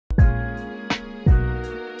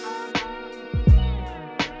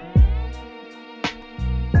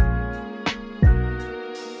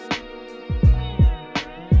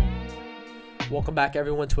Welcome back,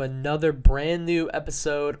 everyone, to another brand new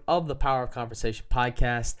episode of the Power of Conversation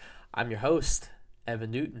podcast. I'm your host, Evan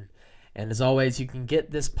Newton. And as always, you can get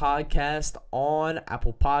this podcast on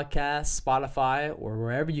Apple Podcasts, Spotify, or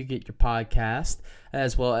wherever you get your podcast,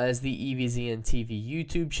 as well as the EVZN TV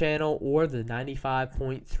YouTube channel or the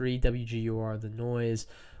 95.3 WGUR The Noise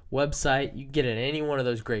website. You can get it at any one of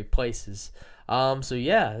those great places. This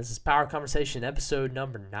is Power Conversation episode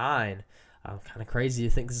number 9. Kind of crazy to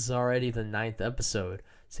think this is already the 9th episode.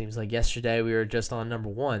 Seems like yesterday we were just on number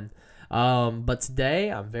 1. But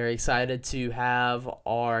today I'm very excited to have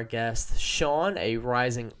our guest Sean, a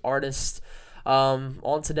rising artist,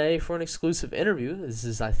 on today for an exclusive interview. This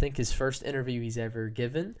is, I think, his first interview he's ever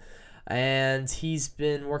given. And he's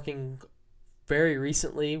been working very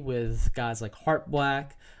recently with guys like Heart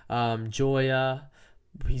Black, Joya.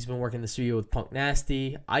 He's been working in the studio with Punk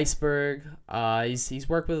Nasty, Iceberg. He's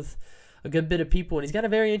worked with a good bit of people, and he's got a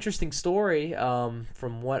very interesting story.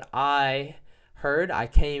 From what I heard, I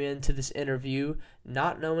came into this interview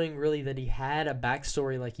not knowing really that he had a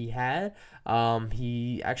backstory like he had.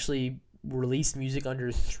 He actually released music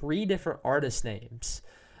under 3 different artist names.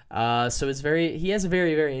 So he has a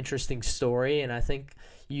very, very interesting story, and I think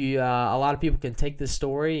a lot of people can take this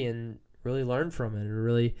story and really learn from it and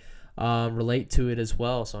really relate to it as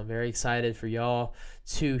well. So I'm very excited for y'all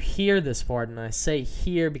to hear this part, and I say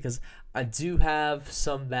hear because I do have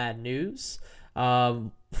some bad news.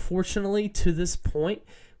 Fortunately, to this point,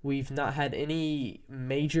 we've not had any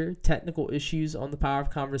major technical issues on the Power of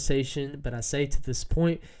Conversation, but I say to this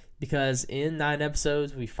point because in 9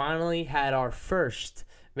 episodes, we finally had our first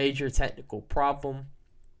major technical problem.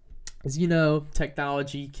 As you know,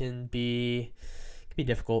 technology can be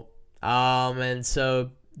difficult. And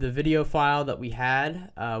so the video file that we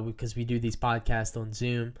had, because we do these podcasts on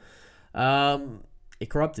Zoom, it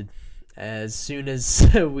corrupted as soon as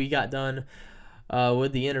we got done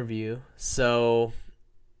with the interview. So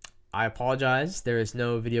I apologize. There is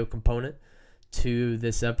no video component to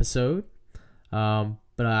this episode.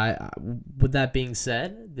 But with that being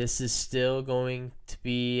said, this is still going to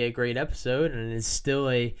be a great episode, and it's still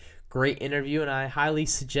a great interview, and I highly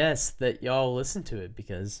suggest that y'all listen to it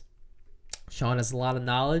because Sean has a lot of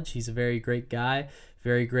knowledge. He's a very great guy,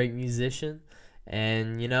 very great musician,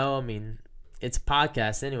 and it's a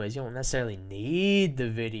podcast anyways. You don't necessarily need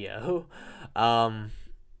the video.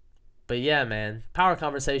 But yeah, man, Power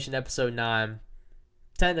Conversation episode 9.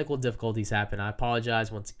 Technical difficulties happen. I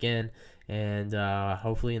apologize once again, and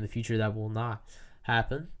hopefully in the future that will not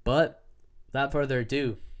happen. But without further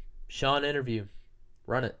ado, Sean interview.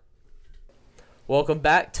 Run it. Welcome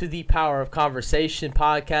back to the Power of Conversation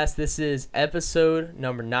podcast. This is episode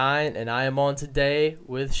number 9, and I am on today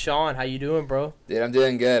with Sean. How you doing, bro? Dude, I'm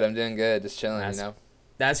doing good. Just chilling,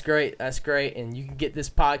 That's great. And you can get this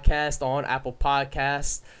podcast on Apple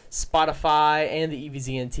Podcasts, Spotify, and the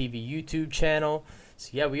EVZN TV YouTube channel. So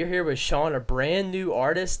yeah, we are here with Sean, a brand new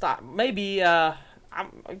artist.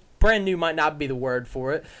 Brand new might not be the word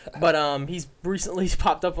for it, but he's recently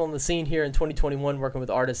popped up on the scene here in 2021 working with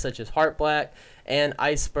artists such as Heart Black and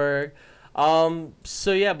Iceberg.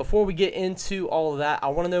 So yeah, before we get into all of that, I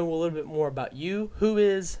want to know a little bit more about you. Who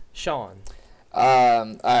is Sean?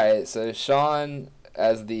 Alright, so Sean,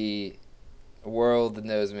 as the world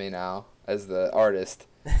knows me now, as the artist,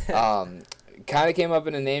 kind of came up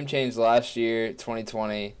in a name change last year,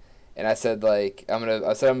 2020, and I said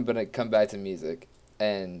I'm gonna come back to music.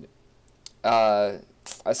 And I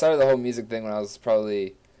started the whole music thing when I was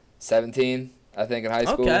probably 17, I think, in high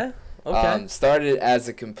school. Okay. Started as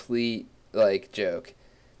a complete, joke.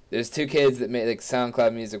 There's 2 kids that made,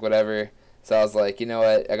 SoundCloud music, whatever. So I was like, you know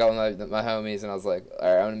what? I got one of my homies, and I was like, all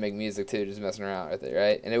right, I'm going to make music, too, just messing around with it,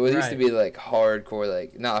 right? And it used to be,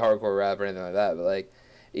 hardcore, not hardcore rap or anything like that, but, it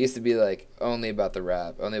used to be, only about the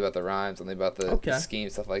rap, only about the rhymes, only about the scheme,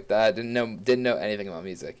 stuff like that. Didn't know anything about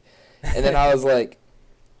music. And then I was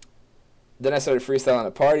then I started freestyling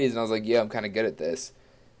at parties, and I was like, yeah, I'm kind of good at this.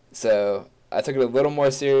 So I took it a little more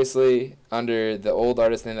seriously under the old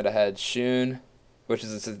artist name that I had, HAWN, which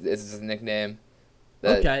is his nickname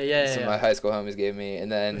that some of my high school homies gave me.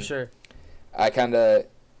 And then for sure. I kind of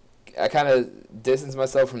distanced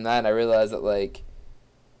myself from that, and I realized that,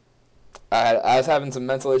 I was having some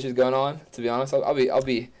mental issues going on, to be honest. I'll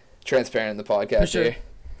be transparent in the podcast here.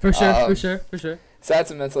 For sure. So I had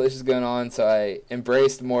some mental issues going on, so I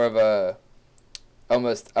embraced more of a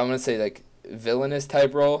almost, I'm going to say, villainous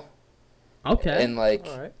type role. Okay. And,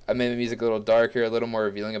 right. I made the music a little darker, a little more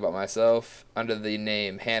revealing about myself under the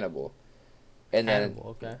name Hannibal. And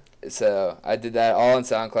Hannibal, okay. So I did that all on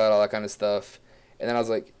SoundCloud, all that kind of stuff. And then I was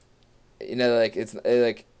like,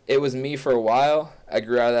 it was me for a while. I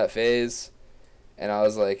grew out of that phase. and I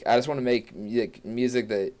was like, I just want to make music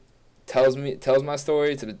that tells my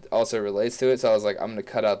story, to also relates to it. So I was like, I'm gonna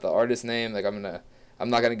cut out the artist name. Like I'm not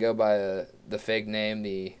gonna go by the fake name,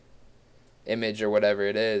 the image or whatever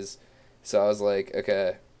it is. So I was like,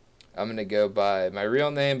 okay, I'm gonna go by my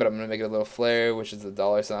real name, but I'm gonna make it a little flair, which is the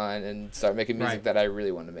 $, and start making music that I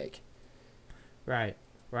really want to make. Right.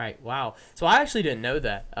 Wow. So I actually didn't know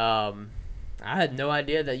that. I had no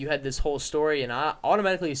idea that you had this whole story, and I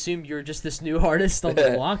automatically assumed you were just this new artist on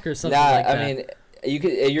the block or something like that. I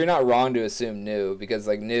mean, you're not wrong to assume new, because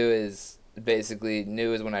like new is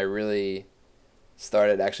when I really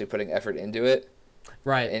started actually putting effort into it.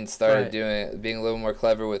 Right. And started being a little more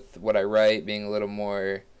clever with what I write, being a little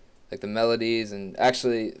more like the melodies. And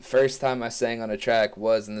actually, first time I sang on a track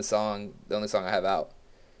was in the only song I have out.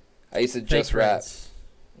 I used to just rap.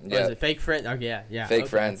 Yeah. Was it Fake Friends? Oh, yeah. Fake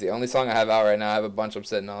Friends. The only song I have out right now. I have a bunch I'm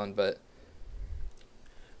sitting on, but.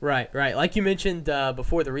 Right. Like you mentioned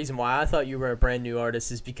before, the reason why I thought you were a brand new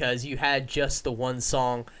artist is because you had just the one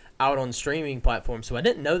song out on streaming platforms. So I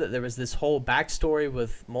didn't know that there was this whole backstory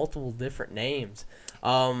with multiple different names.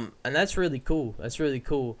 And that's really cool.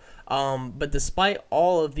 But despite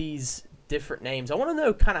all of these different names, I want to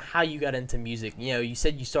know kind of how you got into music. You know, you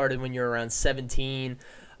said you started when you were around 17.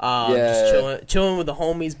 Just chilling with the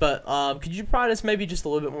homies, but could you provide us maybe just a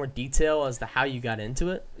little bit more detail as to how you got into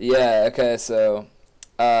it? Yeah, okay, so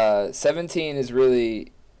 17 is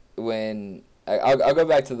really when I'll go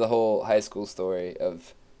back to the whole high school story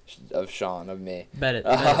of Sean, of me. Bet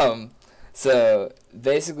it. So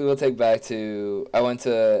basically we'll take back to, I went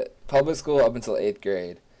to public school up until 8th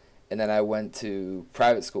grade, and then I went to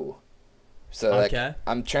private school. So like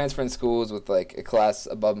I'm transferring schools with like a class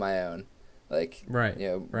above my own. Like,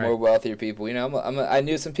 more wealthier people. You know, I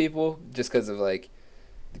knew some people just because of, like,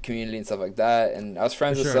 the community and stuff like that. And I was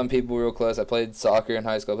friends with some people real close. I played soccer in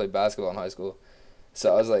high school. I played basketball in high school.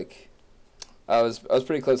 So I was, like, I was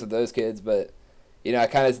pretty close with those kids. But, you know, I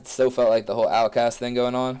kind of still felt like the whole outcast thing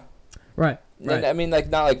going on. Right. And, I mean, like,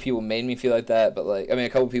 not like people made me feel like that. But, like, I mean, a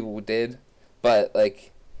couple people did. But,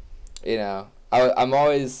 like, you know, I'm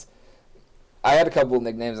always... I had a couple of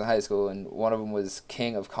nicknames in high school, and one of them was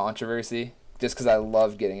King of Controversy. Just because I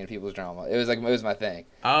loved getting in people's drama. It was my thing.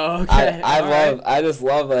 Oh, okay. I just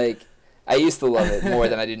love, like, I used to love it more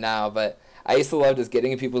than I do now, but I used to love just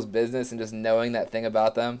getting in people's business and just knowing that thing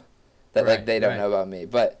about them that, like, they don't know about me.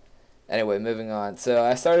 But anyway, moving on. So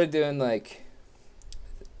I started doing, like,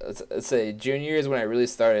 let's say junior year is when I really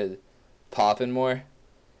started popping more.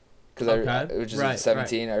 Which is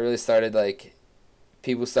 17. I really started, like,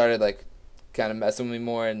 people started, like, kind of messing with me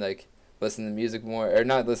more and, like, listening to music more, or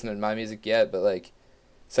not listening to my music yet, but like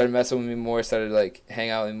started messing with me more, started like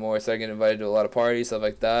hang out with me more, started getting invited to a lot of parties, stuff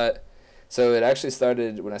like that. So it actually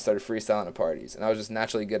started when I started freestyling at parties, and I was just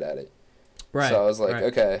naturally good at it. Right. So I was like,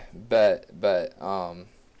 okay, bet. That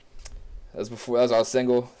was I was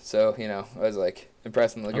single, so you know I was like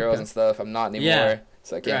impressing the girls and stuff. I'm not anymore,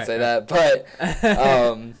 so I can't say that. But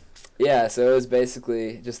yeah, so it was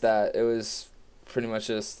basically just that. It was pretty much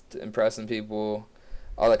just impressing people,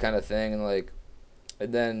 all that kind of thing.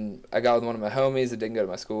 And then I got with one of my homies that didn't go to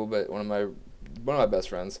my school, but one of my best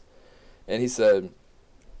friends, and he said,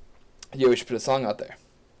 "Yo, we should put a song out there."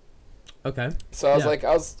 Okay. So I was like,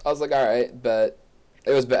 I was like, all right, but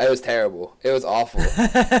it was terrible. It was awful.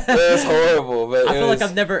 It was horrible. But I feel like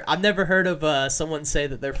I've never heard of someone say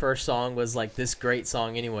that their first song was like this great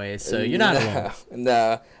song anyway. So you're not alone.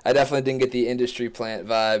 No, I definitely didn't get the industry plant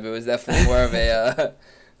vibe. It was definitely more of a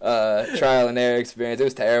trial and error experience. It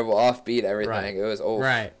was terrible, offbeat, everything. Right. It was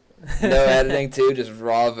no editing too, just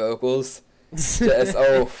raw vocals. Just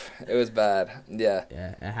it was bad. Yeah.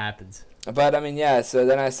 Yeah, it happens. But I mean, yeah. So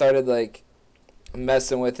then I started like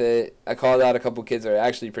messing with it. I called out a couple kids that are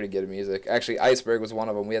actually pretty good at music. Actually, Iceberg was one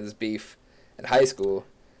of them. We had this beef in high school.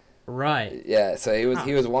 Right. Yeah. So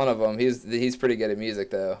he was one of them. He's pretty good at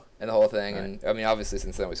music though, and the whole thing. Right. And I mean, obviously,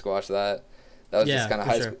 since then we squashed that. That was just kind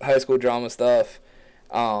of high school drama stuff.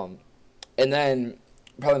 And then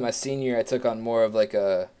probably my senior year, I took on more of like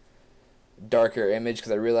a darker image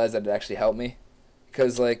because I realized that it actually helped me.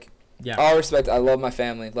 Because like, all respect, I love my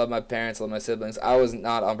family, love my parents, love my siblings. I was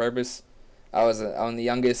not on purpose. I'm the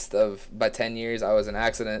youngest by 10 years. I was an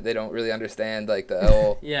accident. They don't really understand like the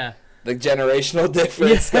whole the generational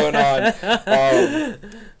difference going on.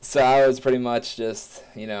 So I was pretty much just,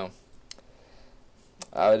 you know,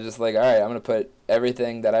 I was just like, all right, I'm gonna put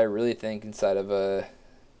everything that I really think inside of a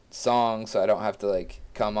song, so I don't have to like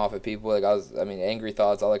come off at people. Like angry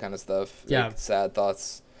thoughts, all that kind of stuff. Like, sad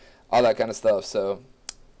thoughts, all that kind of stuff. So,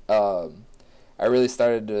 I really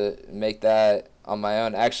started to make that on my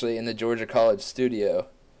own. Actually, in the Georgia College studio,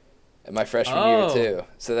 my freshman year too.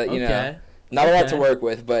 So that not a lot to work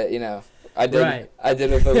with, but I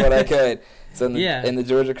did with what I could. So in the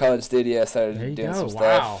Georgia College studio, I started doing some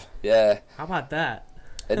stuff. Yeah. How about that?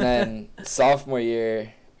 And then sophomore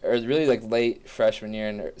year, or really like late freshman year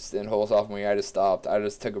and whole sophomore year, I just stopped. I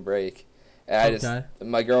just took a break. And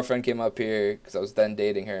my girlfriend came up here because I was then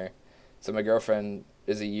dating her. So my girlfriend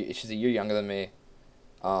she's a year younger than me.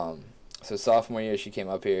 So sophomore year she came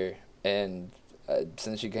up here, and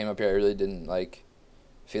since she came up here, I really didn't like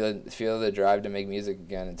feel the drive to make music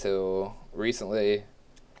again until recently,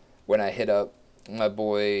 when I hit up my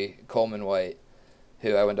boy Coleman White,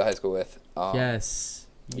 who I went to high school with. Yes.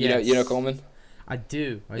 You know Coleman? I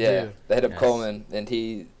do. I do. They hit up Yes. Coleman, and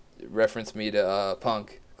he referenced me to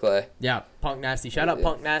Punk Clay. Yeah, Punk Nasty. Shout out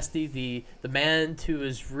Punk Nasty, the man who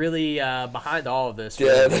is really behind all of this.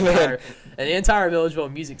 Yeah, the entire Milledgeville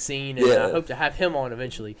music scene, and I hope to have him on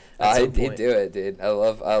eventually. He'd do it, dude. I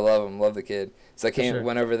love him. Love the kid. So I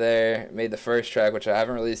went over there, made the first track, which I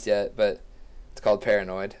haven't released yet, but it's called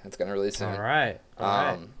Paranoid. It's gonna release soon. All right.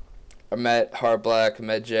 I met Hard Black,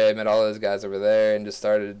 met Jay, met all those guys over there, and just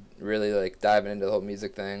started really like diving into the whole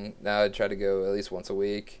music thing. Now I try to go at least once a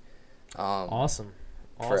week. Awesome.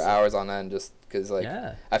 For hours on end, just because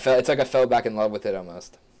I fell back in love with it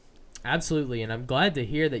almost. Absolutely, and I'm glad to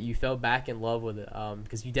hear that you fell back in love with it,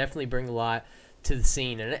 because you definitely bring a lot to the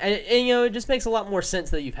scene, and it just makes a lot more sense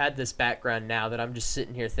that you've had this background now that I'm just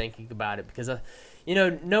sitting here thinking about it, because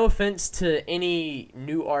no offense to any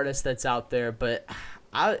new artist that's out there, but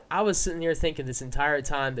I was sitting here thinking this entire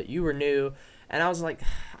time that you were new, and I was like,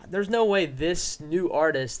 there's no way this new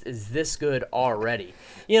artist is this good already.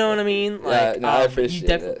 You know what I mean? Like, I appreciate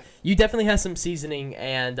it. You definitely have some seasoning,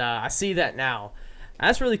 and I see that now.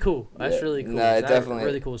 That's really cool. That's really cool. No, That's a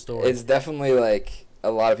really cool story. It's definitely like a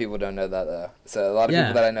lot of people don't know that though. So a lot of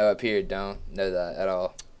people that I know up here don't know that at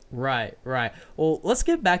all. Right. Well, let's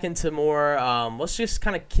get back into more. Let's just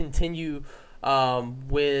kind of continue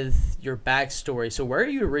with your backstory. So, where are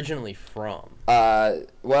you originally from?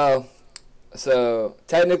 Well, so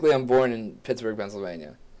technically I'm born in Pittsburgh,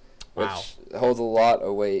 Pennsylvania, which holds a lot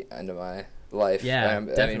of weight into my life. Yeah,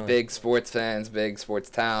 definitely. I mean, big sports fans, big sports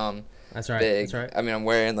town. That's right. Big. That's right. I mean, I'm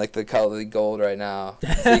wearing like the color gold right now,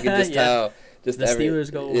 so you can just tell. Just the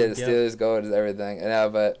Steelers gold. Yeah, the Steelers gold is everything.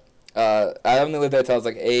 And but I only lived there till I was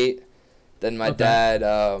like 8. Then my dad,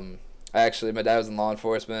 my dad was in law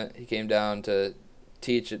enforcement. He came down to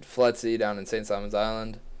teach at Fletzy down in St. Simon's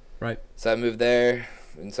Island. Right. So I moved there,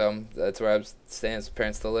 and so that's where I was staying.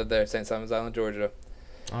 Parents still live there, St. Simon's Island, Georgia.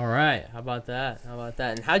 All right. How about that?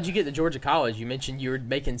 And how'd you get to Georgia College? You mentioned you were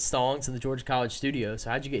making songs in the Georgia College studio.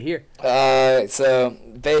 So how'd you get here? So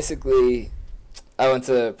basically, I went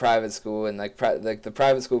to private school, and like the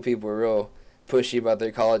private school people were real pushy about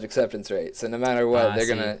their college acceptance rate. So no matter what, they're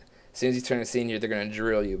gonna, as soon as you turn a senior, they're gonna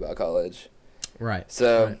drill you about college. Right.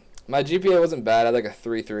 So my GPA wasn't bad. I had like a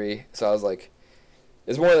 3.3. So I was like,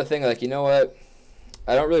 it's more of the thing like, you know what?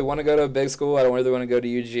 I don't really want to go to a big school. I don't really want to go to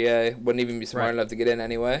UGA. Wouldn't even be smart enough to get in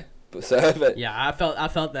anyway. But yeah, I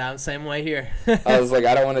felt that same way here. I was like,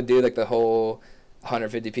 I don't want to do like the whole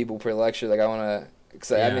 150 people per lecture. Like I want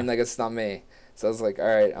to, I mean, like it's not me. So I was like, all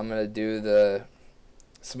right, I'm gonna do the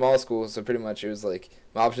small school. So pretty much it was like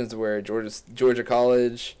my options were Georgia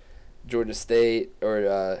College, Georgia State,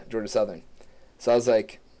 or Georgia Southern. So I was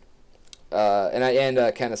like,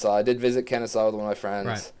 and Kennesaw. I did visit Kennesaw with one of my friends.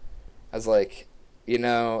 Right. I was like,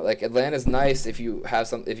 like Atlanta's nice if you're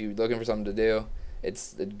looking for something to do.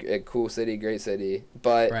 It's a cool city, great city,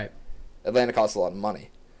 but Atlanta costs a lot of money.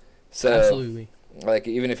 So absolutely. Like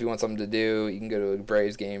even if you want something to do, you can go to a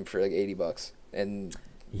Braves game for like $80, and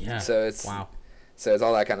so it's so it's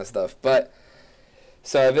all that kind of stuff. But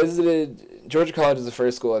so I visited Georgia College is the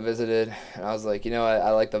first school I visited, and I was like,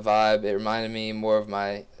 I like the vibe. It reminded me more of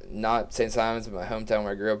my not St. Simon's, but my hometown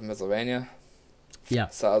where I grew up in Pennsylvania. Yeah.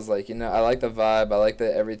 So I was like, I like the vibe. I like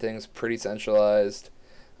that everything's pretty centralized.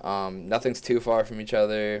 Nothing's too far from each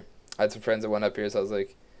other. I had some friends that went up here, so I was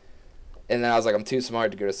like, and then I was like, I'm too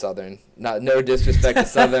smart to go to Southern. No disrespect to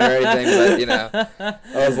Southern or anything, but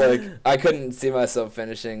I was like, I couldn't see myself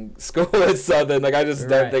finishing school at Southern. Like I just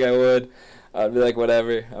don't think I would. I'd be like,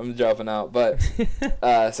 whatever, I'm dropping out. But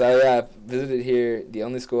so I visited here. The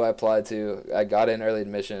only school I applied to, I got in early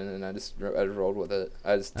admission, and I just rolled with it.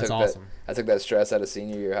 I took that stress out of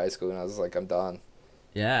senior year of high school, and I was like, I'm done.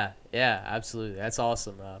 Yeah, absolutely. That's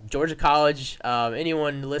awesome. Georgia College,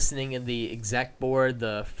 anyone listening in the exec board,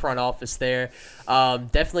 the front office there,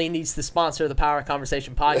 definitely needs to sponsor the Power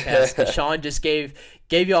Conversation podcast, because Sean just gave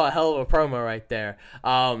y'all a hell of a promo right there.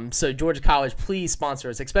 So Georgia College, please sponsor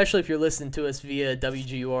us, especially if you're listening to us via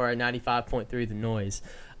WGUR 95.3 The Noise.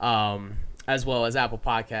 as well as Apple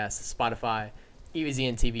Podcasts, Spotify,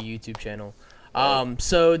 EVZN TV YouTube channel.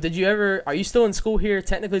 So are you still in school here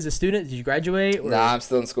technically as a student? Did you graduate? Or? Nah, I'm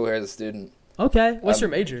still in school here as a student. Okay. What's your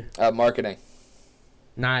major? Marketing.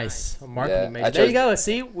 Nice. A marketing major. I There you go.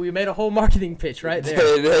 See, we made a whole marketing pitch right there.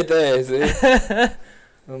 Right there, see?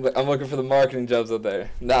 I'm looking for the marketing jobs out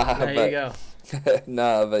there. There you go.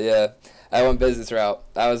 Nah, but yeah, I went business route.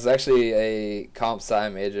 I was actually a comp sci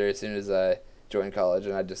major as soon as I joined college,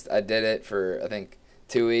 and I did it for I think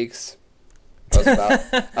 2 weeks.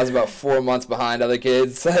 I was about 4 months behind other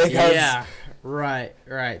kids. Yeah, right.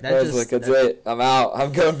 That's it. I'm out.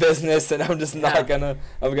 I'm going business, and I'm just not gonna.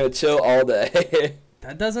 I'm gonna chill all day.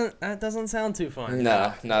 That doesn't sound too fun.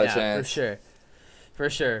 No, not a chance. For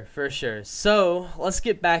sure. So let's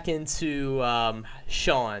get back into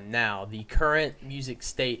HAWN now, the current music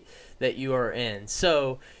state that you are in.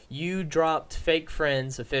 So you dropped Fake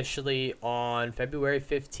Friends officially on February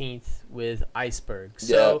 15th with Iceberg.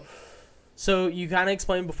 So you kind of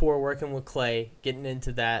explained before working with Clay, getting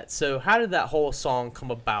into that. So how did that whole song come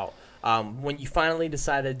about? When you finally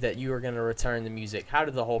decided that you were going to return to music, how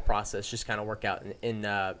did the whole process just kind of work out in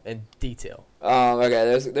detail?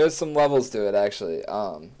 Okay, there's some levels to it actually.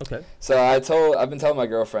 Okay. So I've been telling my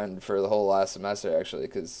girlfriend for the whole last semester actually,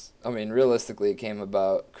 because I mean realistically it came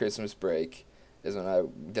about Christmas break is when I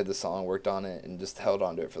did the song, worked on it, and just held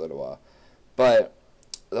on to it for a little while. But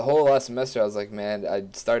the whole last semester I was like, man,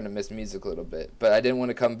 I'm starting to miss music a little bit, but I didn't want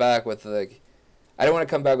to come back with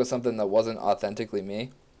something that wasn't authentically me.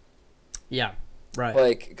 Yeah, right.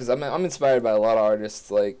 Like, because I'm inspired by a lot of artists.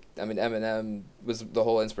 Like, I mean, Eminem was the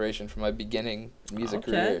whole inspiration for my beginning music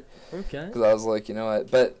career. Okay. Because I was like, you know what?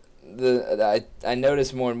 But I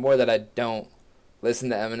noticed more and more that I don't listen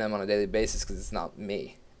to Eminem on a daily basis because it's not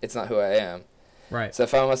me. It's not who I am. Right. So I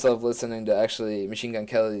found myself listening to actually Machine Gun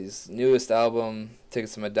Kelly's newest album,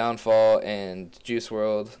 Tickets to My Downfall, and Juice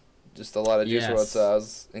WRLD. Just a lot of Juice WRLD. So I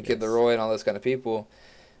was and Kid Laroi and all those kind of people,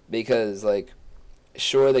 because like,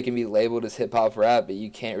 sure, they can be labeled as hip hop rap, but you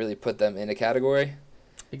can't really put them in a category.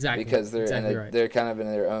 Exactly. Because they're kind of in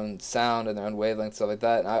their own sound and their own wavelength, stuff like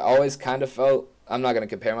that. And I always kind of felt, I'm not gonna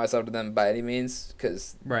compare myself to them by any means,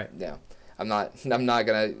 because I'm not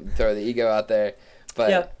gonna throw the ego out there,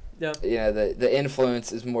 but you know, the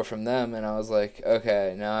influence is more from them. And I was like,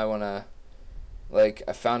 okay, now I wanna, like,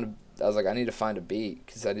 I was like, I need to find a beat,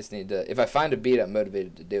 because I just need to. If I find a beat, I'm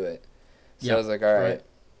motivated to do it. So I was like, all right.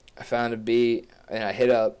 I found a beat, and I hit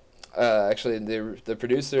up, actually, the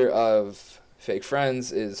producer of Fake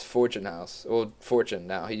Friends is Fortune House. Well, Fortune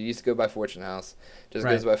now. He used to go by Fortune House. Just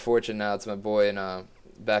goes by Fortune now. It's my boy in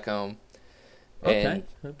back home. And,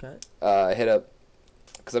 I hit up,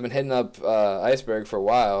 because I've been hitting up Iceberg for a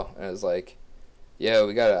while, and it was like, yo,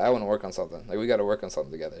 I want to work on something. Like, we got to work on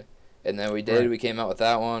something together. And then we did. Right. We came out with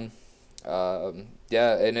that one. And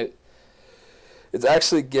it's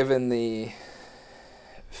actually given the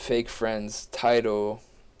Fake Friends title,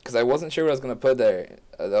 because I wasn't sure what I was gonna put there,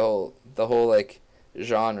 the whole like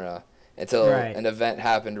genre, until an event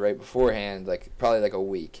happened right beforehand, like probably like a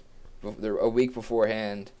week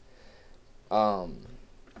beforehand.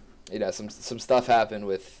 You know, some stuff happened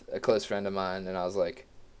with a close friend of mine, and I was like,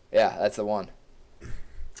 yeah, that's the one.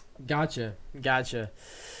 Gotcha.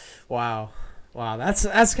 Wow,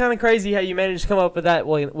 that's kind of crazy how you managed to come up with that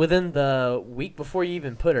within the week before you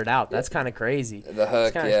even put it out. That's kind of crazy. The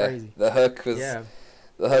hook, crazy.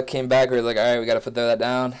 The hook came back. We were like, all right, we got to throw that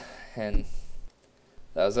down, and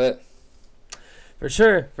that was it. For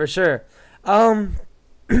sure.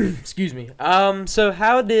 Excuse me. So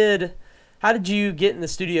how did you get in the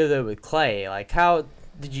studio though with Clay? Like, how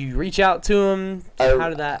did you reach out to him? How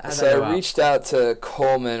did that go I reached out to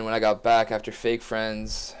Coleman when I got back after Fake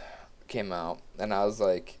Friends came out, and I was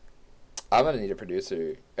like, I'm gonna need a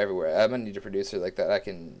producer everywhere. I'm gonna need a producer like that I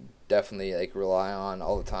can definitely like rely on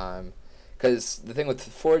all the time, because the thing with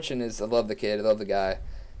Fortune is I love the kid, I love the guy,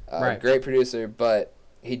 great producer, but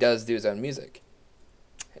he does do his own music,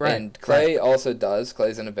 and Clay also does.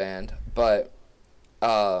 Clay's in a band, but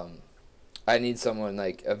I need someone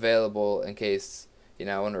like available in case, you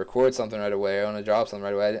know, I want to record something right away, I want to drop something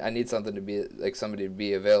right away. I need something to be like somebody to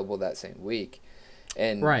be available that same week,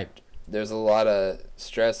 and there's a lot of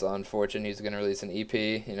stress on Fortune. He's going to release an EP.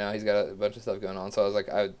 You know, he's got a bunch of stuff going on. So I was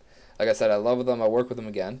like, like I said, I love with him. I work with him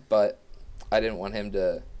again, but I didn't want him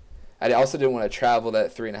to. I also didn't want to travel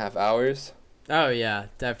that 3.5 hours. Oh yeah,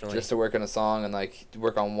 definitely. Just to work on a song and like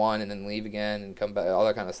work on one and then leave again and come back, all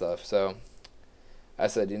that kind of stuff. So I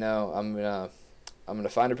said, you know, I'm gonna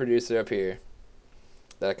find a producer up here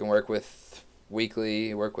that I can work with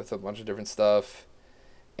weekly, work with a bunch of different stuff,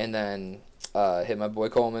 and then hit my boy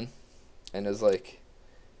Coleman. And it was like,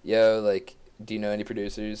 yo, like, do you know any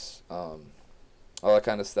producers? All that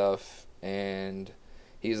kind of stuff. And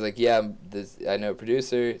he was like, yeah, I know a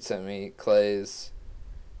producer. Sent me Clay's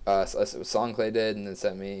a song Clay did, and then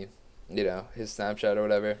sent me, you know, his Snapchat or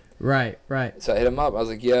whatever. Right, right. So I hit him up. I was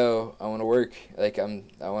like, yo, I want to work. Like, I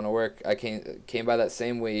want to work. I came by that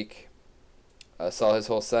same week. I saw his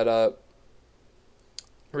whole setup.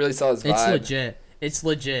 Really saw his vibe. It's legit. It's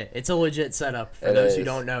legit. It's a legit setup. For those who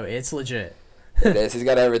don't know, it's legit. It is. He's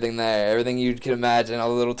got everything there. Everything you can imagine. All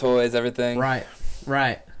the little toys, everything. Right,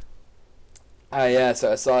 right. Yeah,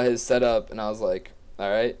 so I saw his setup, and I was like, all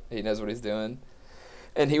right, he knows what he's doing.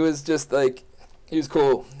 And he was just, like, he was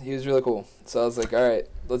cool. He was really cool. So I was like, all right,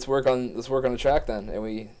 let's work on the track then. And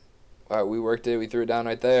we worked it. We threw it down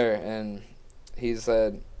right there, and he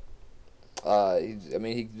said,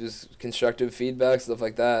 he just constructive feedback, stuff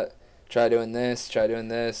like that. Try doing this.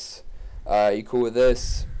 You cool with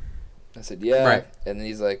this? I said, yeah. Right. And then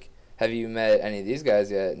he's like, have you met any of these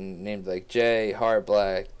guys yet? And named like Jay, Heart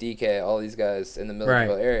Black, DK, all these guys in the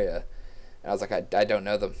Millersville area. And I was like, I don't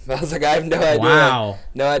know them. I was like, I have no idea. Wow.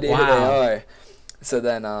 No idea who they are. So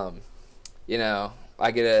then, you know,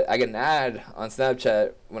 I get an ad on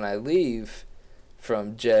Snapchat when I leave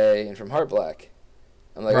from Jay and from Heart Black.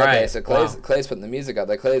 I'm like, okay, so Clay's putting the music out.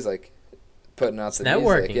 Like, Clay's like putting out the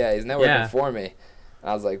music. Yeah, he's networking for me. And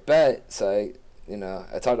I was like, bet. So I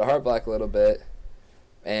talked to Heart Black a little bit.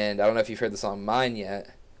 And I don't know if you've heard the song Mine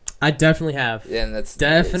yet. I definitely have. Yeah, and that's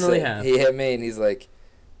definitely have. He hit me and he's like,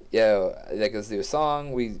 yo, like, let's do a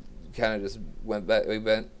song. We kind of just went back.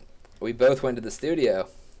 We both went to the studio.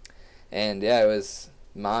 And yeah, it was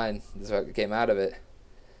Mine. That's what came out of it.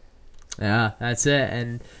 Yeah, that's it.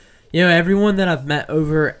 And everyone that I've met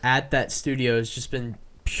over at that studio has just been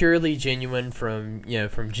purely genuine, from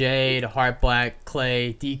Jay to Heart Black,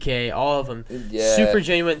 Clay, DK, all of them. Yeah. Super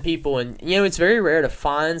genuine people. And it's very rare to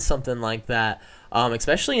find something like that,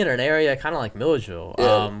 especially in an area kind of like Millersville.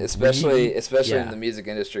 Yeah, especially in the music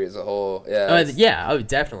industry as a whole. Yeah.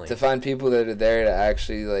 Definitely. To find people that are there to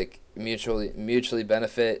actually like mutually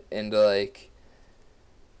benefit and to like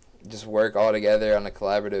just work all together on a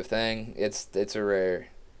collaborative thing. It's a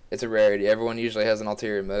rarity. Everyone usually has an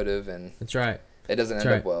ulterior motive, and that's right. It doesn't end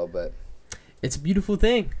up well, but it's a beautiful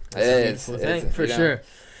thing. It's a beautiful thing,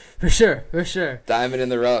 for sure. Diamond in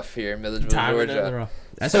the rough here in Millersville, Diamond Georgia. In the rough.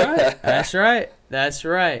 That's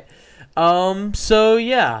right. So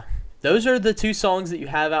yeah, those are the two songs that you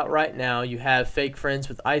have out right now. You have Fake Friends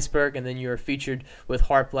with Iceberg, and then you are featured with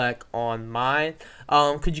Heart Black on Mine.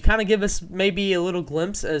 Could you kind of give us maybe a little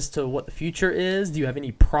glimpse as to what the future is? Do you have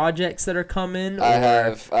any projects that are coming? I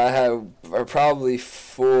have probably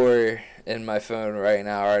 4 in my phone right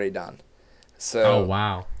now already done. So oh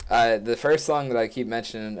wow. The first song that I keep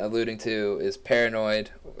alluding to is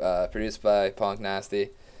Paranoid, produced by Punk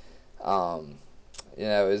Nasty.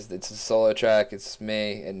 It's a solo track. It's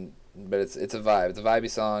me, but it's a vibe. It's a vibey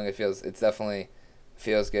song. It definitely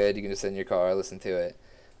feels good. You can just sit in your car, listen to it.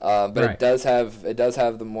 But right. It does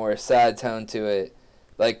have the more sad tone to it,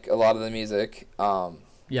 like a lot of the music.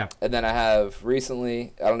 Yeah. And then I have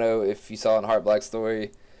recently, I don't know if you saw in Heart Black's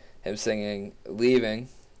story, him singing Leaving.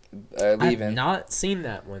 I have not seen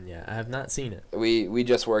that one yet. I have not seen it. We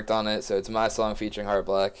just worked on it, so it's my song featuring Heart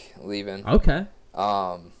Black, Leaving. Okay.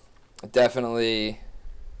 Definitely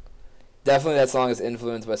that song is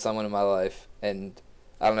influenced by someone in my life, and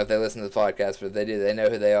I don't know if they listen to the podcast, but if they do, they know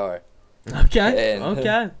who they are. Okay.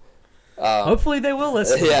 Hopefully they will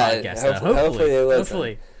listen to the podcast. Hopefully they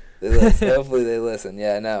listen. Hopefully they listen.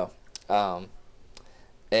 Yeah, no.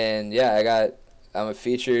 And yeah, I'm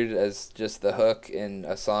featured as just the hook in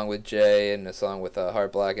a song with Jay and a song with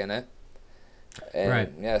Heart Black in it. And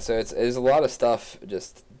right. Yeah, so there's a lot of stuff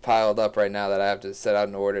just piled up right now that I have to set out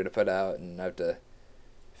in order to put out, and I have to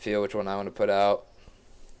feel which one I want to put out.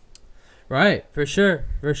 Right, for sure.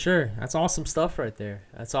 That's awesome stuff right there.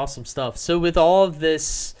 That's awesome stuff. So with all of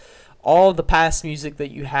this, all of the past music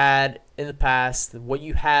that you had in the past, what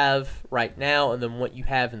you have right now, and then what you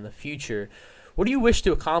have in the future, what do you wish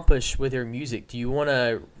to accomplish with your music? Do you want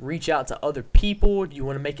to reach out to other people? Do you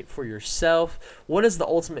want to make it for yourself? What is the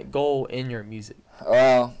ultimate goal in your music?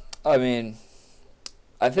 Well, I mean,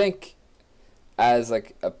 I think as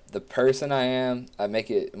like the person I am, I make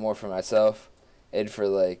it more for myself and for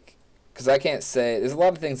like, because I can't say, there's a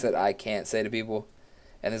lot of things that I can't say to people,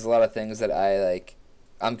 and there's a lot of things that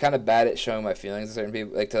I'm kind of bad at showing my feelings to certain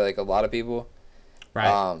people, like to like a lot of people.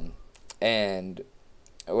 Right. And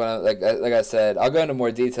when like I said, I'll go into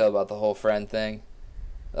more detail about the whole friend thing,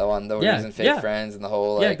 the reason fake friends and the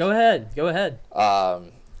whole like. Yeah, go ahead.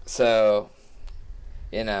 So,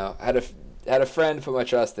 I had a friend put my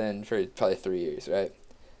trust in for probably 3 years, right?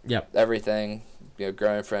 Yep. everything,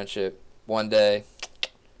 growing friendship. One day,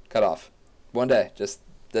 cut off. One day, just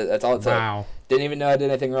that's all it took. Wow. Didn't even know I did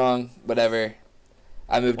anything wrong. Whatever.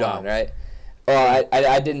 I moved Wow. on, right? Well,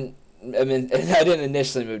 I didn't. I mean, I didn't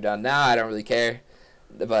initially move on. Now I don't really care,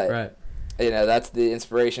 but Right. that's the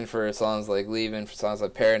inspiration for songs like "Leaving," for songs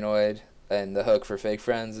like "Paranoid," and the hook for "Fake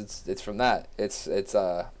Friends." It's from that.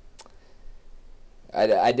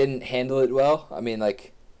 I didn't handle it well. I mean,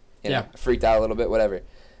 like, freaked out a little bit, whatever.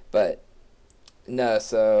 But no,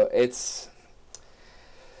 so it's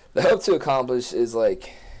the hope to accomplish is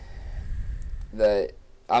like that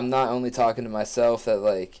I'm not only talking to myself, that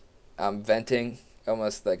like I'm venting,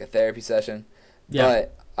 almost like a therapy session,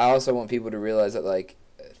 but I also want people to realize that like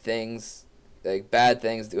things, like bad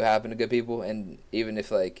things do happen to good people, and even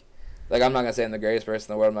if like I'm not gonna say I'm the greatest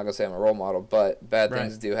person in the world, I'm not gonna say I'm a role model, but bad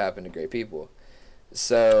things do happen to great people.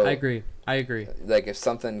 So I agree. Like if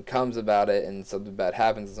something comes about it and something bad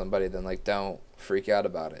happens to somebody, then like don't freak out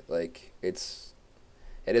about it. Like it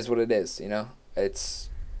is what it is, It's,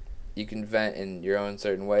 you can vent in your own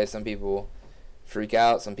certain way. Some people freak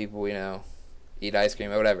out, some people, eat ice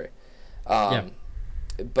cream or whatever. But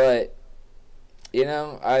the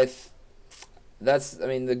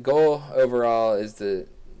goal overall is to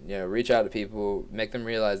reach out to people, make them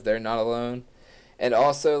realize they're not alone, and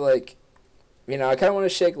also like I kind of want to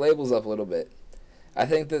shake labels up a little bit. I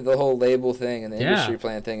think that the whole label thing and the industry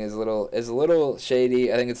plan thing is a little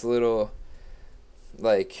shady. I think it's a little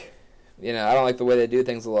like I don't like the way they do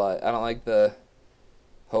things a lot. I don't like the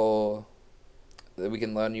whole that we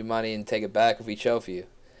can loan you money and take it back if we shelf you.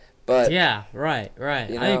 But right.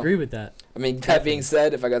 I agree with that. I mean, that being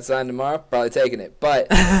said, if I got signed tomorrow, probably taking it. But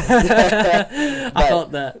I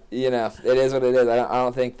felt that. It is what it is. I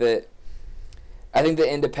don't think that. I think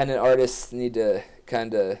the independent artists need to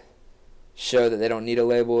kind of show that they don't need a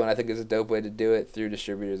label, and I think it's a dope way to do it through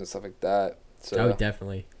distributors and stuff like that. So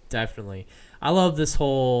definitely. I love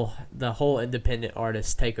the whole independent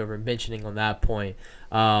artist takeover, mentioning on that point,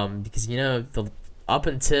 because up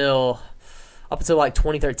until like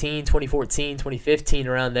 2013, 2014, 2015,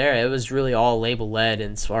 around there, it was really all label led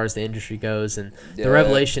as far as the industry goes, and the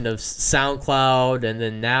revelation of SoundCloud, and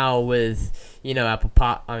then now with not Apple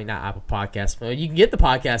Podcasts. Well, you can get the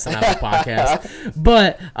podcast on Apple Podcasts,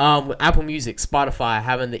 but Apple Music, Spotify,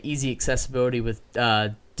 having the easy accessibility with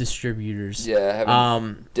distributors. Yeah,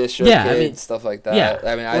 having DistroKid, stuff like that. Yeah,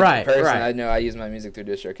 I know I use my music through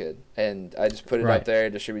DistroKid, and I just put it up there.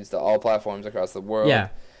 It distributes to all platforms across the world. Yeah.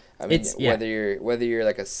 I mean, whether you're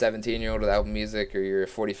like a 17-year-old with Apple Music or you're a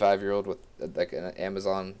 45-year-old with like an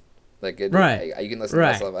Amazon, you can listen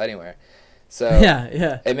to stuff anywhere. So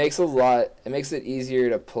it makes it easier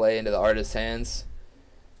to play into the artist's hands.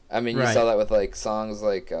 I mean, you saw that with like songs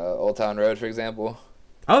like Old Town Road, for example.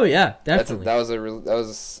 Oh yeah, definitely. That was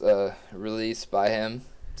a release by him.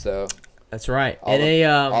 So that's right.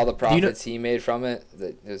 All the profits he made from it,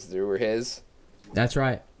 they were his. That's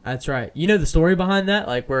right. You know the story behind that,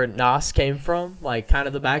 like where Nas came from, like kind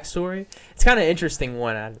of the backstory. It's kind of interesting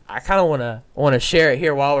one. I kind of want to share it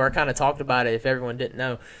here while we're kind of talking about it, if everyone didn't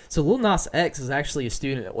know. So Lil Nas X is actually a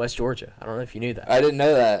student at West Georgia. I don't know if you knew that. I didn't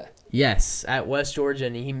know that. Yes, at West Georgia,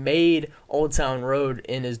 and he made Old Town Road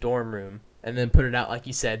in his dorm room, and then put it out, like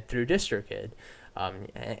you said, through DistroKid,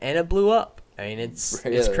 and it blew up. I mean, it's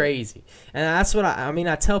crazy. And that's what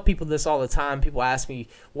I tell people this all the time. People ask me,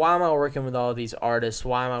 why am I working with all these artists?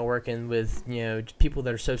 Why am I working with, people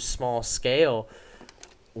that are so small scale?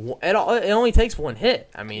 It only takes one hit.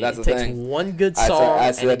 I mean, it takes one good song,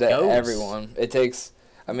 I say that to everyone. It takes,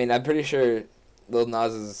 I'm pretty sure Lil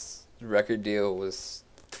Nas's record deal was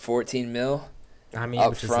 $14 million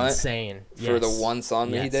up which front is insane. For the one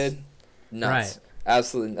song that he did. Nuts. Right.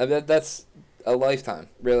 Absolutely. That's a lifetime,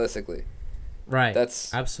 realistically. Right.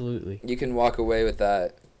 That's absolutely. You can walk away with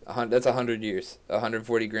that. That's 100 years.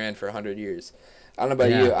 140 grand for 100 years. I don't know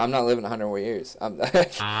about you. I'm not living 100 more years. I'm not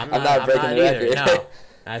breaking the record. No.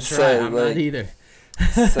 That's right. I'm not either.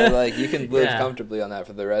 So you can live comfortably on that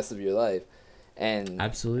for the rest of your life. And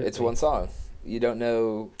absolutely, it's one song. You don't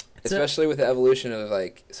know, especially with the evolution of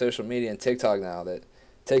social media and TikTok now, that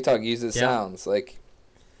TikTok uses sounds.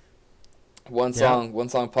 One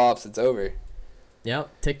song pops, it's over.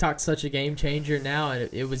 Yep, TikTok's such a game changer now, and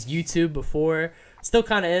it was YouTube before, still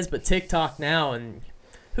kind of is, but TikTok now, and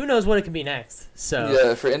who knows what it can be next.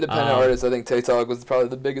 So for independent artists, I think TikTok was probably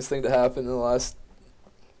the biggest thing to happen in the last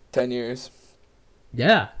 10 years.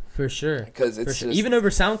 Yeah, for sure. Because it's just, even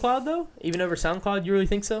over SoundCloud though. Even over SoundCloud, you really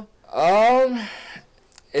think so?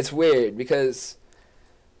 It's weird because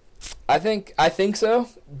I think so,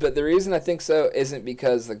 but the reason I think so isn't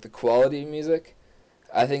because the quality of music.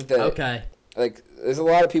 I think that like there's a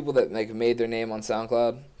lot of people that like made their name on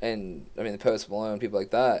SoundCloud, and I mean the Post Malone, people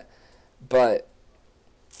like that, but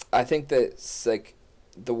I think that it's, like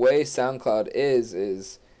the way SoundCloud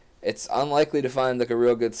is it's unlikely to find like a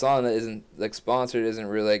real good song that isn't like sponsored, isn't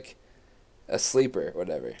really like a sleeper or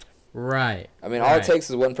whatever. Right. I mean, all it takes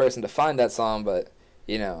is one person to find that song, but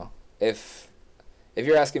you know, if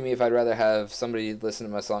you're asking me if I'd rather have somebody listen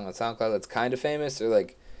to my song on SoundCloud that's kind of famous, or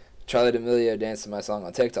like Charli D'Amelio dance to my song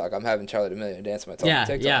on TikTok, I'm having Charli D'Amelio dance to my song on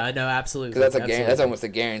TikTok. Yeah, I know, absolutely. Because that's almost a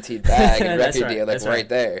guaranteed bag and record deal, like right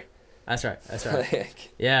there. That's right.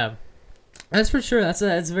 Yeah, that's for sure. That's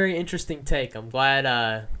a very interesting take. I'm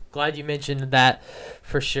glad you mentioned that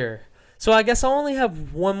for sure. So I guess I only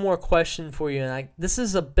have one more question for you, and this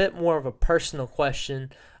is a bit more of a personal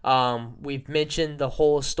question. We've mentioned the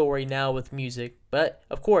whole story now with music, but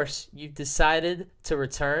of course you've decided to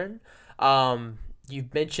return.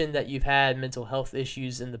 You've mentioned that you've had mental health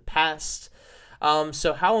issues in the past.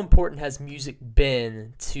 So how important has music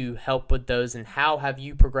been to help with those, and how have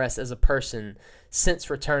you progressed as a person since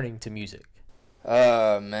returning to music?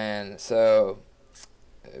 Man, so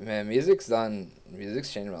music's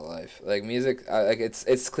changed my life. Like music, like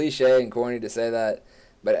it's cliche and corny to say that,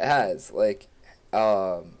 but it has. Like,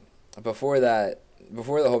 before the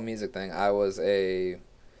whole music thing, I was high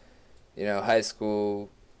school.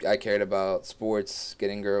 I cared about sports,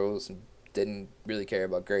 getting girls, and didn't really care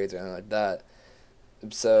about grades or anything like that.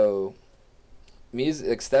 So, music,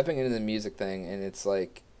 like stepping into the music thing, and it's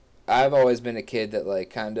like, I've always been a kid that like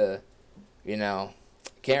kind of,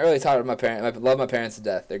 can't really talk to my parents. I love my parents to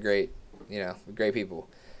death. They're great, great people.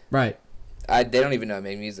 Right. They don't even know I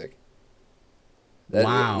make music.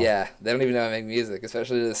 Wow. Yeah, they don't even know I make music,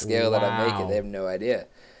 especially to the scale that I make it. They have no idea.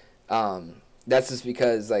 That's just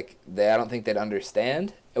because like I don't think they'd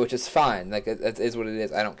understand, which is fine. Like it is what it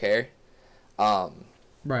is. I don't care.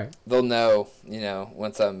 Right. They'll know,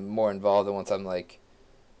 once I'm more involved and once I'm like,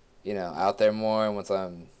 out there more, and once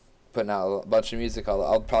I'm putting out a bunch of music,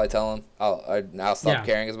 I'll probably tell them. I'll stop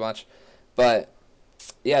caring as much. But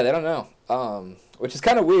yeah, they don't know. Which is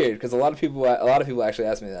kind of weird because a lot of people actually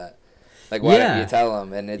ask me that. Like, why don't you tell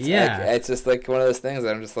them? And it's like, it's just like one of those things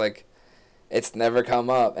that I'm just like, it's never come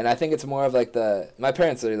up. And I think it's more of like my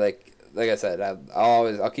parents are like I said,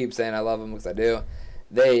 I'll keep saying I love them because I do.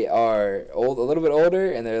 They are a little bit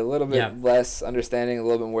older, and they're a little bit less understanding, a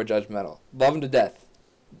little bit more judgmental. Love them to death.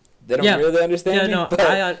 They don't really understand me. But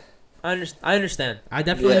I understand. I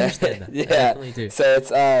definitely understand that. Yeah. I definitely do. So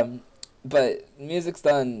it's but music's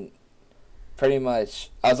done pretty much.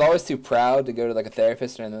 I was always too proud to go to like a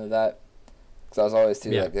therapist or anything like that, because I was always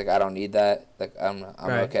too like I don't need that. Like I'm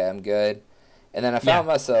okay. I'm good. And then I found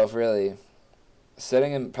myself really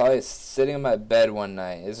sitting in my bed one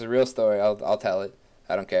night. It's a real story. I'll tell it.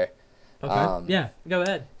 I don't care. Okay. Go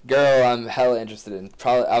ahead. Girl, I'm hella interested in.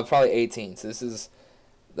 I was probably 18, so this is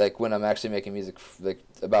like when I'm actually making music like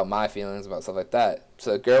about my feelings about stuff like that.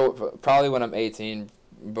 So girl, probably when I'm 18,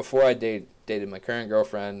 before I dated my current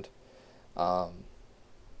girlfriend.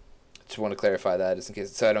 Just want to clarify that just in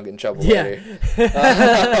case, so I don't get in trouble later.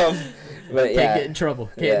 But can't get in trouble.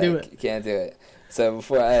 Can't do it. Can't do it. So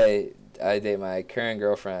before I date my current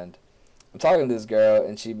girlfriend, I'm talking to this girl,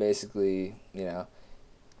 and she basically,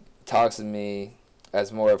 talks to me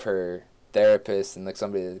as more of her therapist and like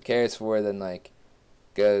somebody that cares for her, than like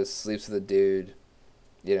goes, sleeps with a dude,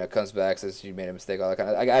 comes back, says she made a mistake, all that kind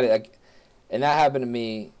of. And that happened to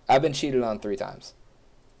me. I've been cheated on 3 times.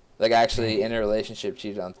 Like actually in a relationship,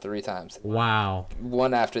 cheated on 3 times. Wow.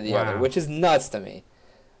 One after the other, which is nuts to me.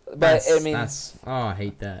 But I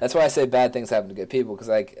hate that. That's why I say bad things happen to good people, because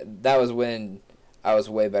like that was when I was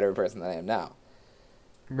a way better person than I am now.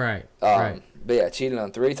 Right. But yeah, cheated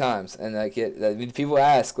on 3 times, and like people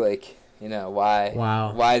ask like, why?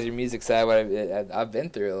 Wow. Why is your music sad? I've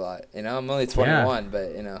been through a lot. I'm only 21,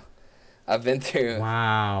 but I've been through.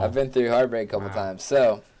 Wow. I've been through heartbreak a couple times.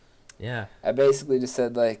 So. Yeah. I basically just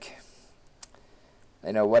said like,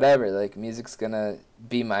 whatever. Like music's gonna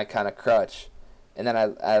be my kind of crutch, and then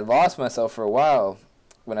I lost myself for a while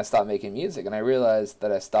when I stopped making music, and I realized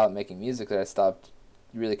that I stopped making music, that I stopped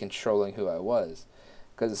really controlling who I was,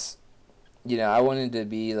 because, I wanted to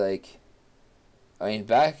be like. I mean,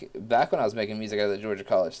 back when I was making music at the Georgia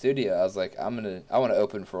College studio, I was like, I want to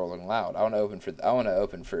open for Rolling Loud. I want to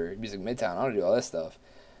open for Music Midtown. I want to do all this stuff.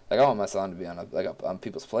 Like I want my song to be on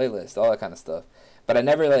people's playlist, all that kind of stuff. But I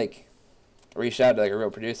never like reached out to like a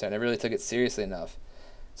real producer. I never really took it seriously enough.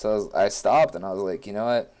 So I stopped, and I was like, you know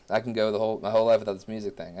what? I can go my whole life without this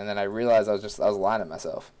music thing. And then I realized I was lying to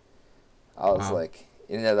myself. I was like,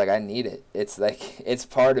 like I need it. It's like it's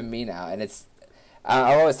part of me now, and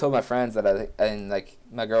I've always told my friends that and like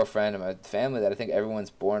my girlfriend and my family, that I think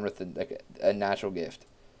everyone's born with a natural gift.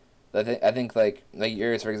 I think like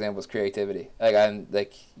yours, for example, is creativity. Like I'm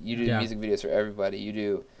like, you do music videos for everybody. You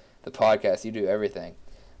do the podcast. You do everything.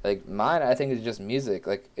 Like mine, I think is just music.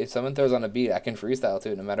 Like if someone throws on a beat, I can freestyle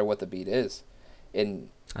to it no matter what the beat is. And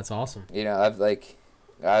that's awesome. You know, I'm like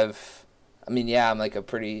a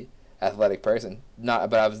pretty athletic person.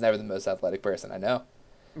 But I was never the most athletic person I know.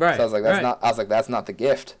 Right. So I was like, that's not the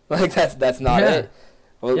gift. Like that's not it.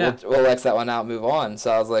 We'll X that one out, move on. So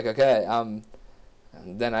I was like, okay.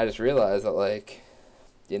 Then I just realized that, like,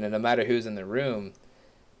 you know, no matter who's in the room,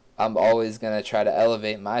 I'm always gonna try to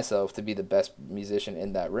elevate myself to be the best musician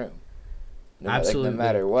in that room. Absolutely. No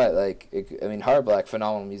matter what. Like, Hard Black,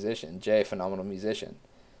 phenomenal musician. Jay, phenomenal musician.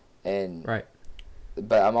 And right.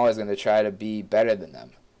 But I'm always gonna try to be better than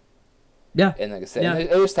them. Yeah. And like I said,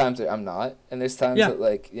 there's times that I'm not, and there's times that,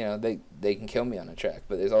 like, you know, they can kill me on a track,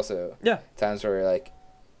 but there's also times where, like,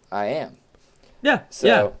 I am. Yeah.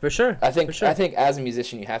 So for sure. I think as a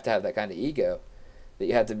musician, you have to have that kind of ego, that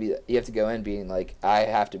you have to go in being like, I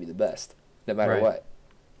have to be the best, no matter what.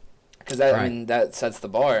 Because that sets the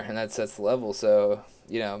bar and that sets the level. So,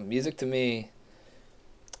 you know, music to me,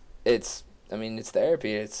 it's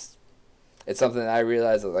therapy. It's something that I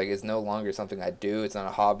realize that, like, it's no longer something I do. It's not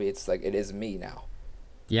a hobby. It's like, it is me now.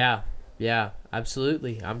 Yeah,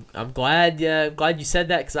 absolutely. I'm glad you said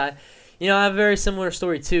that, because I have a very similar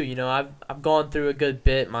story too. You know, I've gone through a good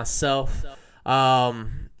bit myself,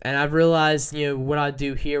 and I've realized, you know, what I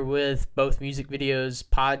do here with both music videos,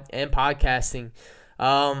 and podcasting,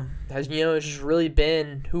 has, you know, it's just really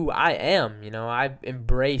been who I am. You know, I've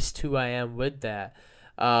embraced who I am with that.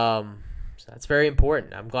 So that's very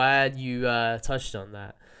important. I'm glad you touched on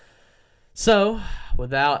that. So,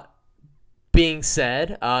 without being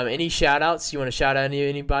said, any shout outs? You want to shout out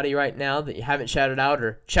anybody right now that you haven't shouted out,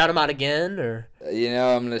 or shout them out again? Or, you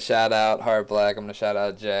know, I'm gonna shout out Hard Black. I'm gonna shout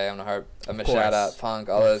out Jay. I'm gonna shout out Punk.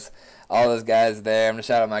 All those guys there. I'm gonna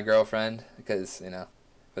shout out my girlfriend, because, you know,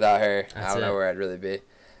 without her, I don't know where I'd really be.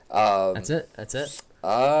 That's it.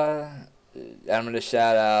 I'm gonna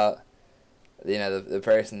shout out, you know, the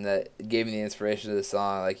person that gave me the inspiration to the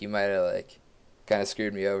song. Like, you might have, like, kind of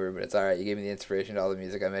screwed me over, but it's all right. You gave me the inspiration to all the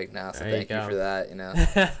music I make now, so thank you for that. You know,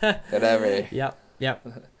 whatever. Yep.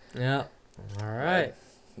 All right.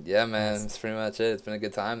 Yeah, man, that's pretty much it. It's been a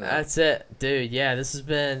good time, though. That's it, dude. Yeah, this has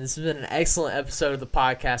been an excellent episode of the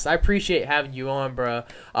podcast. I appreciate having you on, bro.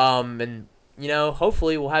 And, you know,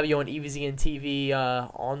 hopefully we'll have you on EVZN TV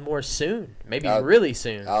on more soon. Maybe really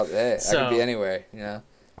soon. I could be anywhere. You know.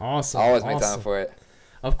 Awesome. Always make time for it.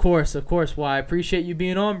 Of course. Well, I appreciate you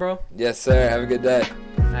being on, bro. Yes, sir. Have a good day.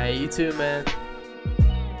 Hey, you too, man.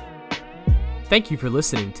 Thank you for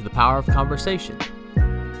listening to The Power of Conversation.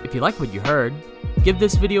 If you like what you heard, give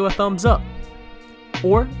this video a thumbs up.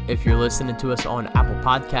 Or if you're listening to us on Apple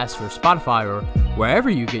Podcasts or Spotify or wherever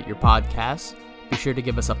you get your podcasts, be sure to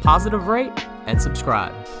give us a positive rate and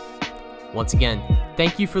subscribe. Once again,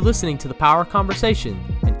 thank you for listening to The Power of Conversation,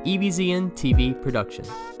 an EVZN TV production.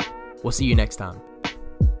 We'll see you next time.